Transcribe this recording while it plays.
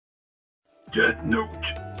Death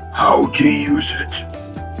Note. How to use it.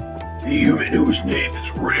 The human whose name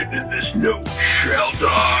is written in this note shall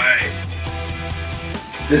die.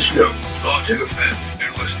 This note does not take effect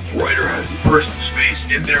unless the writer has the person's face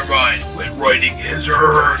in their mind when writing his or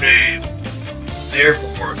her name.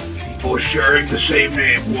 Therefore, people sharing the same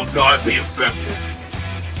name will not be affected.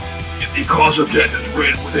 If the cause of death is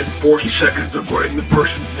written within 40 seconds of writing the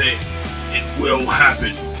person's name, it will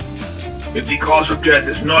happen. If the cause of death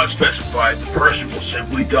is not specified, the person will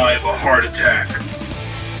simply die of a heart attack.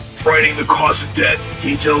 Writing the cause of death,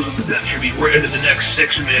 details of the death should be written in the next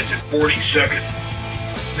 6 minutes and 40 seconds.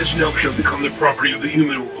 This note shall become the property of the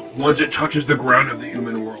human world once it touches the ground of the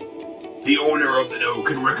human world. The owner of the note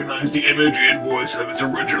can recognize the image and voice of its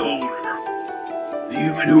original owner. The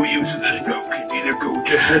human who uses this note can neither go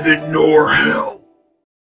to heaven nor hell.